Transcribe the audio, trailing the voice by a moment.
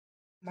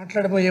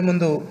మాట్లాడబోయే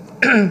ముందు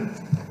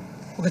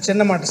ఒక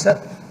చిన్న మాట సార్.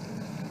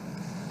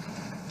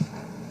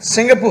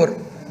 సింగపూర్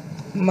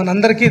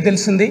మనందరికీ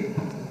తెలిసింది.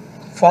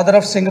 ఫాదర్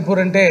ఆఫ్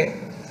సింగపూర్ అంటే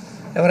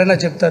ఎవరైనా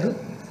చెప్తారు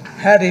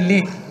Harry Lee,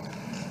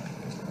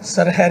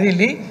 sir Harry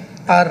Lee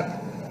are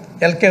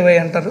ఎల్కేవై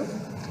అంటారు,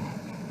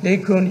 లీ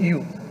కున్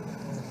యూ.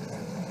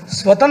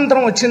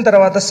 స్వతంత్రం వచ్చిన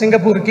తర్వాత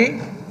సింగపూర్కి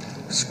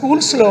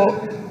స్కూల్స్లో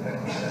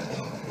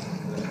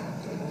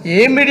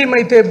ఏ మీడియం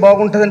అయితే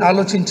బాగుంటుందని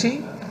ఆలోచించి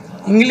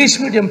ఇంగ్లీష్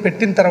మీడియం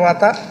పెట్టిన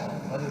తర్వాత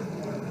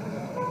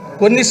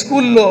కొన్ని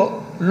స్కూల్లో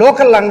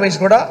లోకల్ లాంగ్వేజ్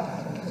కూడా,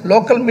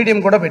 లోకల్ మీడియం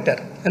కూడా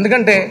పెట్టారు.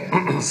 ఎందుకంటే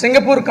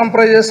Singapore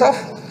comprises of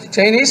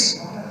Chinese,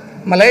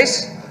 మలైస్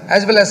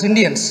as well as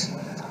Indians,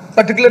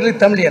 particularly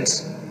Tamilians.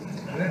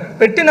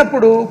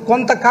 పెట్టినప్పుడు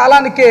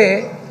కొంతకాలానికే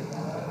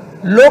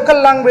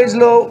లోకల్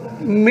లాంగ్వేజ్లో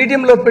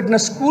మీడియంలో పెట్టిన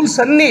స్కూల్స్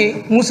అన్నీ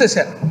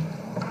మూసేశారు.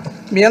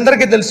 మీ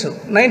అందరికీ తెలుసు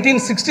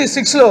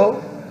 1966లో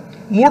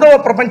 3వ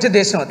ప్రపంచ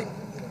దేశం అది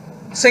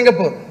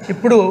సింగపూర్.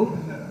 ఇప్పుడు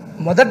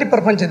మొదటి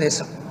ప్రపంచ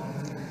దేశం.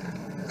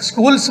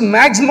 స్కూల్స్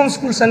మ్యాక్సిమం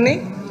స్కూల్స్ అన్నీ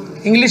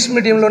ఇంగ్లీష్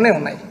మీడియంలోనే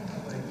ఉన్నాయి.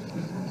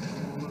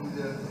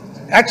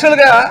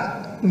 యాక్చువల్గా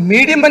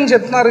మీడియం అని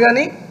చెప్తున్నారు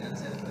కానీ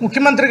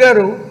ముఖ్యమంత్రి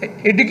గారు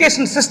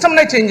ఎడ్యుకేషన్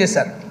సిస్టమ్నే చేంజ్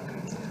చేశారు.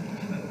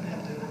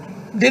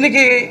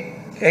 దీనికి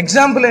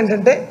ఎగ్జాంపుల్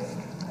ఏంటంటే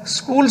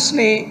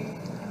స్కూల్స్ని,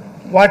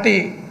 వాటి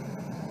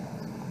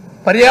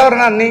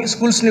పర్యావరణాన్ని,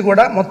 స్కూల్స్ని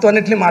కూడా మొత్తం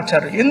అన్నింటినీ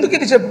మార్చారు. ఎందుకు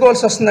ఇది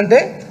చెప్పుకోవాల్సి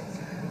వస్తుందంటే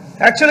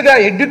యాక్చువల్గా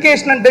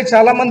ఎడ్యుకేషన్ అంటే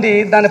చాలామంది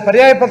దాని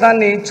పర్యాయ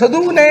పదాన్ని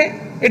చదువునే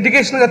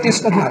ఎడ్యుకేషన్గా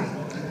తీసుకుంటున్నారు.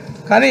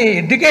 కానీ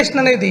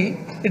ఎడ్యుకేషన్ అనేది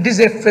it is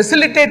a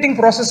facilitating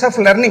process of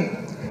learning.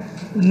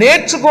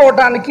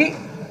 నేర్చుకోవటానికి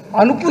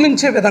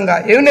అనుకూలించే విధంగా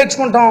ఏమి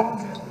నేర్చుకుంటాం?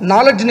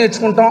 నాలెడ్జ్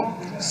నేర్చుకుంటాం,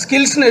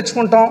 స్కిల్స్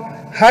నేర్చుకుంటాం,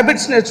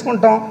 హ్యాబిట్స్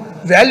నేర్చుకుంటాం,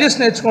 వాల్యూస్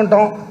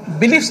నేర్చుకుంటాం,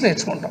 బిలీఫ్స్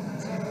నేర్చుకుంటాం.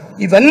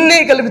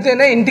 ఇవన్నీ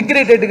కలిపితేనే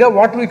ఇంటిగ్రేటెడ్గా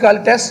what we call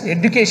it as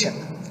education.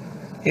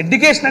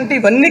 Education అంటే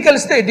ఇవన్నీ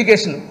కలిస్తే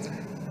ఎడ్యుకేషన్.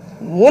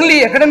 ఓన్లీ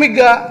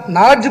అకాడమిక్గా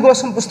నాలెడ్జ్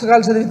కోసం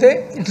పుస్తకాలు చదివితే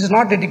ఇట్ ఈస్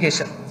నాట్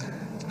ఎడ్యుకేషన్.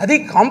 అది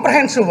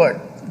కాంప్రహెన్సివ్ వర్డ్.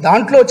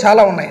 దాంట్లో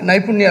చాలా ఉన్నాయి,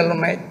 నైపుణ్యాలు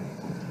ఉన్నాయి,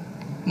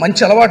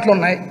 మంచి అలవాట్లు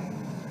ఉన్నాయి,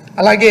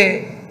 అలాగే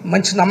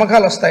మంచి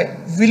నమ్మకాలు వస్తాయి,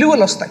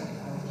 విలువలు వస్తాయి.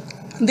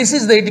 This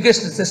is the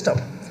education system.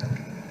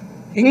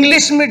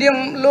 English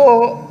మీడియంలో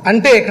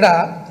అంటే ఇక్కడ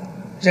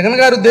జగన్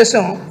గారి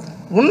ఉద్దేశం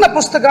ఉన్న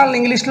పుస్తకాలను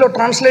ఇంగ్లీష్లో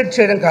ట్రాన్స్లేట్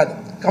చేయడం కాదు,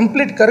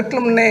 కంప్లీట్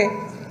కరికులంనే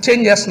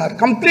చేంజ్ చేస్తున్నారు,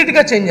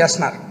 కంప్లీట్గా చేంజ్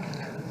చేస్తున్నారు.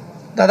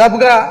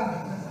 దాదాపుగా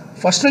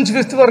 1st నుంచి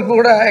 5th వరకు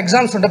కూడా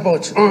ఎగ్జామ్స్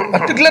ఉండకపోవచ్చు.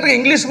 పర్టికులర్గా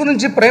ఇంగ్లీష్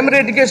గురించి, ప్రైమరీ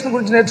ఎడ్యుకేషన్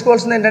గురించి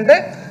నేర్చుకోవాల్సింది ఏంటంటే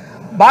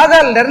బాగా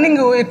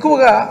లెర్నింగ్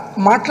ఎక్కువగా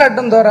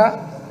మాట్లాడడం ద్వారా,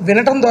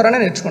 వినటం ద్వారానే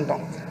నేర్చుకుంటాం.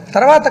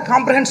 తర్వాత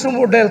కాంప్రహెన్సివ్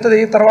మోడ్లో వెళ్తుంది,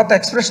 తర్వాత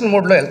ఎక్స్ప్రెషన్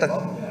మోడ్లో వెళ్తుంది.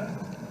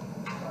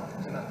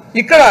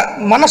 ఇక్కడ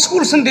మన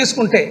స్కూల్స్ని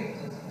తీసుకుంటే,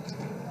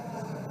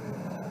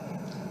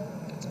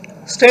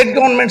 స్టేట్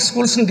గవర్నమెంట్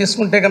స్కూల్స్ని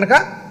తీసుకుంటే కనుక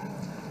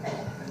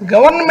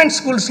గవర్నమెంట్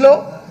స్కూల్స్లో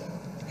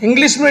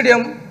ఇంగ్లీష్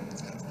మీడియం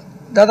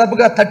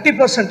దాదాపుగా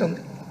 30%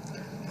 ఉంది.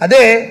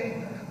 అదే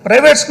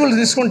ప్రైవేట్ స్కూల్స్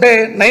తీసుకుంటే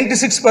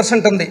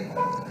 96% ఉంది.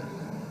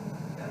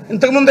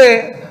 ఇంతకుముందే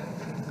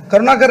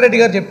కరుణాకర్ రెడ్డి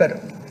గారు చెప్పారు.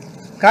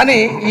 కానీ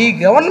ఈ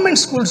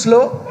గవర్నమెంట్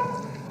స్కూల్స్లో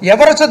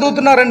ఎవరు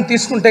చదువుతున్నారని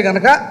తీసుకుంటే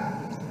కనుక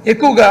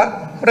ఎక్కువగా,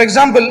 ఫర్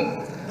ఎగ్జాంపుల్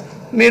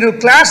మీరు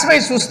క్లాస్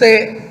వైజ్ చూస్తే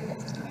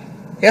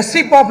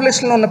ఎస్సీ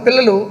పాపులేషన్లో ఉన్న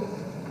పిల్లలు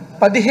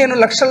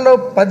 15 లక్షల్లో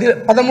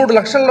 13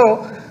 లక్షల్లో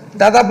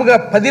దాదాపుగా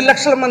 10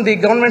 లక్షల మంది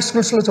గవర్నమెంట్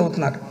స్కూల్స్లో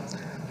చదువుతున్నారు.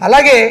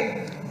 అలాగే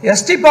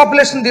ఎస్టీ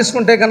పాపులేషన్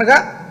తీసుకుంటే కనుక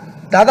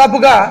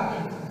దాదాపుగా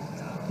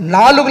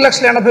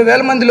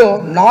 4,80,000 మందిలో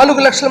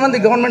 4 లక్షల మంది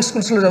గవర్నమెంట్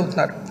స్కూల్స్లో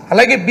చదువుతున్నారు.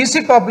 అలాగే బీసీ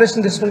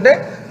పాపులేషన్ తీసుకుంటే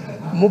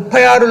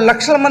 36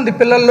 లక్షల మంది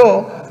పిల్లల్లో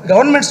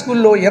గవర్నమెంట్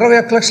స్కూల్లో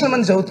 21 లక్షల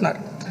మంది చదువుతున్నారు.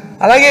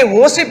 అలాగే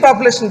ఓసీ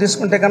పాపులేషన్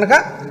తీసుకుంటే కనుక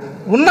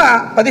ఉన్న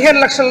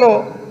 15 లక్షల్లో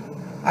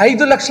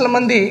 5 లక్షల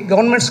మంది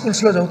గవర్నమెంట్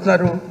స్కూల్స్లో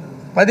చదువుతున్నారు,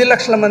 10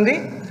 లక్షల మంది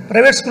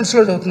ప్రైవేట్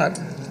స్కూల్స్లో చదువుతున్నారు.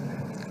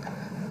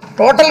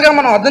 టోటల్గా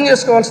మనం అర్థం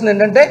చేసుకోవాల్సింది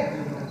ఏంటంటే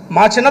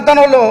మా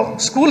చిన్నతనంలో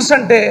స్కూల్స్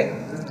అంటే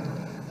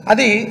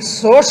అది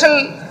సోషల్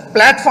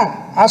ప్లాట్ఫామ్.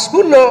 ఆ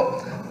స్కూల్లో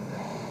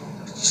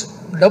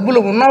డబ్బులు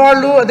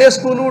ఉన్నవాళ్ళు అదే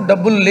స్కూలు,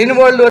 డబ్బులు లేని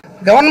వాళ్ళు.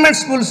 గవర్నమెంట్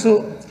స్కూల్స్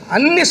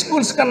అన్ని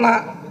స్కూల్స్ కన్నా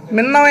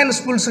మిన్నమైన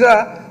స్కూల్స్గా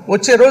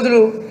వచ్చే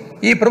రోజులు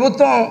ఈ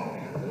ప్రభుత్వం,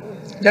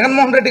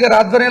 జగన్మోహన్ రెడ్డి గారి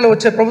ఆధ్వర్యంలో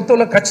వచ్చే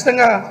ప్రభుత్వంలో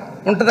ఖచ్చితంగా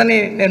ఉంటుందని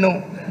నేను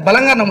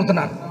బలంగా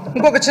నమ్ముతున్నాను.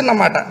 ఇంకొక చిన్న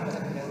మాట,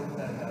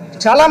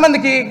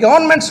 చాలామందికి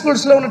గవర్నమెంట్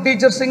స్కూల్స్లో ఉన్న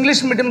టీచర్స్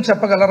ఇంగ్లీష్ మీడియం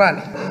చెప్పగలరా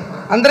అని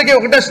అందరికీ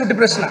ఒకటే సూటి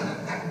ప్రశ్న.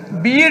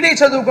 బీఈడీ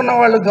చదువుకున్న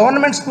వాళ్ళు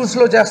గవర్నమెంట్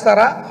స్కూల్స్లో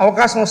చేస్తారా?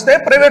 అవకాశం వస్తే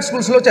ప్రైవేట్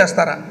స్కూల్స్లో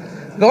చేస్తారా?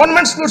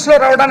 గవర్నమెంట్ స్కూల్స్లో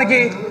రావడానికి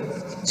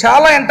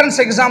చాలా ఎంట్రన్స్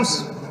ఎగ్జామ్స్,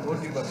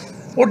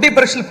 పోటీ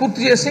పరీక్షలు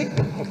పూర్తి చేసి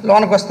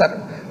లోనికి వస్తారు.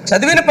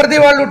 చదివిన ప్రతి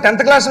వాళ్ళు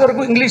 10th క్లాస్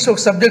వరకు ఇంగ్లీష్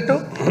ఒక సబ్జెక్టు,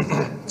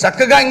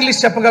 చక్కగా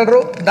ఇంగ్లీష్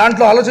చెప్పగలరు,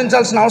 దాంట్లో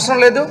ఆలోచించాల్సిన అవసరం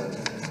లేదు.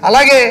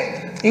 అలాగే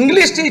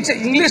ఇంగ్లీష్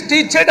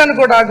టీచ్ చేయడానికి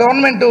కూడా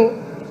గవర్నమెంటు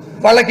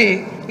వాళ్ళకి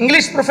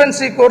ఇంగ్లీష్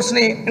ప్రొఫెన్సీ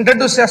కోర్స్ని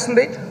ఇంట్రడ్యూస్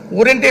చేస్తుంది.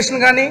 ఓరియంటేషన్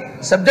కానీ,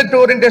 సబ్జెక్ట్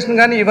ఓరియంటేషన్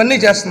కానీ ఇవన్నీ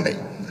చేస్తుంది.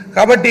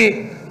 కాబట్టి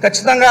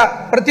ఖచ్చితంగా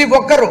ప్రతి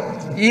ఒక్కరూ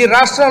ఈ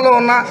రాష్ట్రంలో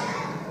ఉన్న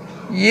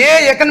ఏ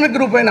ఎకనమిక్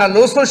గ్రూప్ అయినా,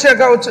 లో సోషియో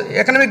కావచ్చు,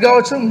 ఎకనమిక్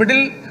కావచ్చు,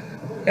 మిడిల్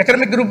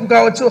ఎకనమిక్ గ్రూప్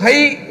కావచ్చు, హై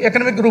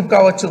ఎకనమిక్ గ్రూప్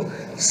కావచ్చు,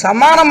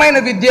 సమానమైన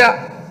విద్య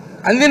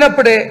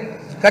అందినప్పుడే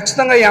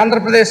ఖచ్చితంగా ఈ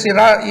ఆంధ్రప్రదేశ్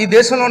ఈ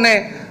దేశంలోనే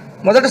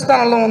మొదటి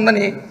స్థానంలో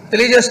ఉందని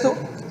తెలియజేస్తూ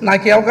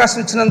నాకు ఈ అవకాశం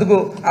ఇచ్చినందుకు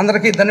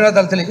అందరికీ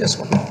ధన్యవాదాలు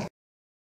తెలియజేసుకుంటున్నాను.